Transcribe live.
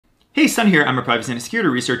Hey, Sun here. I'm a privacy and security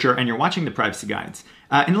researcher, and you're watching the Privacy Guides.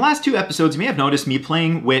 In the last two episodes, you may have noticed me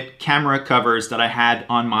playing with camera covers that I had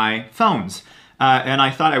on my phones. And I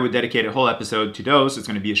thought I would dedicate a whole episode to those. It's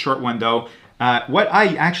going to be a short one, though. What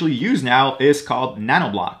I actually use now is called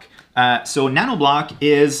nanobloc. So nanobloc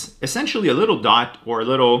is essentially a little dot or a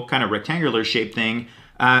little kind of rectangular shaped thing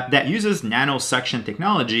that uses nano-suction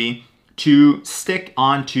technology to stick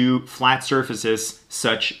onto flat surfaces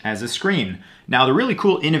such as a screen. Now, the really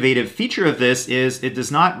cool innovative feature of this is it does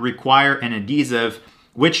not require an adhesive,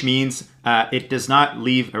 which means it does not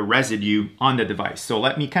leave a residue on the device. So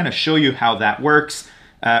let me kind of show you how that works.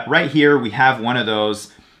 Right here, we have one of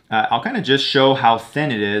those. I'll kind of just show how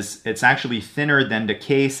thin it is. It's actually thinner than the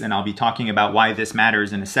case, and I'll be talking about why this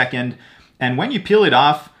matters in a second. And when you peel it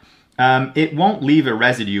off, it won't leave a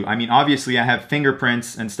residue. I mean, obviously I have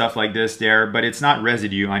fingerprints and stuff like this there, but it's not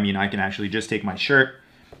residue. I mean, I can actually just take my shirt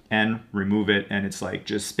and remove it, and it's like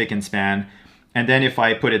just spick and span. And then if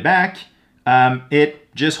I put it back,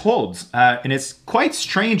 it just holds. And it's quite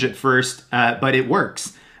strange at first, but it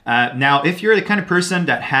works. Now, if you're the kind of person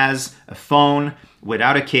that has a phone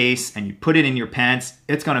without a case and you put it in your pants,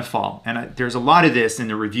 it's gonna fall. And there's a lot of this in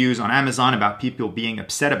the reviews on Amazon about people being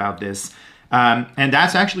upset about this. And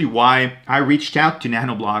that's actually why I reached out to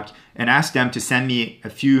nanobloc and asked them to send me a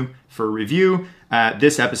few for review.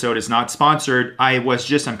 This episode is not sponsored. I was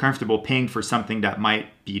just uncomfortable paying for something that might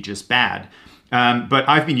be just bad. But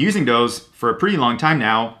I've been using those for a pretty long time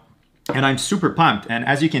now, and I'm super pumped. And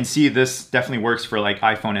as you can see, this definitely works for like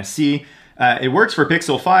iPhone SE. It works for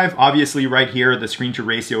Pixel 5. Obviously right here, the screen to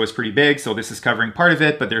ratio is pretty big, so this is covering part of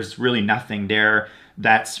it, but there's really nothing there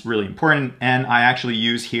that's really important. And I actually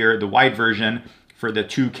use here the wide version for the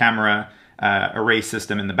 2-camera array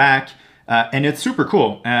system in the back. And it's super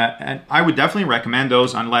cool. And I would definitely recommend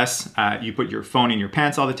those unless you put your phone in your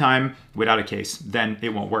pants all the time without a case, then it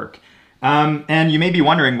won't work. And you may be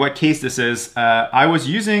wondering what case this is. I was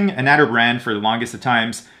using another brand for the longest of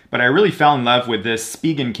times, but I really fell in love with this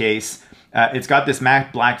Spigen case. It's got this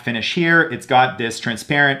matte black finish here. It's got this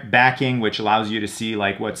transparent backing, which allows you to see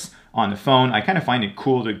like what's on the phone. I kind of find it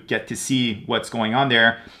cool to get to see what's going on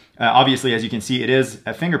there. Obviously, as you can see, it is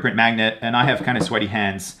a fingerprint magnet, and I have kind of sweaty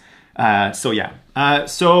hands. So yeah,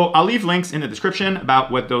 so I'll leave links in the description about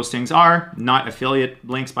what those things are, not affiliate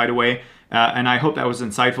links, by the way. And I hope that was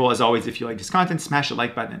insightful. As always, if you like this content, smash the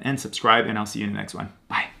like button and subscribe, and I'll see you in the next one.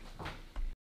 Bye.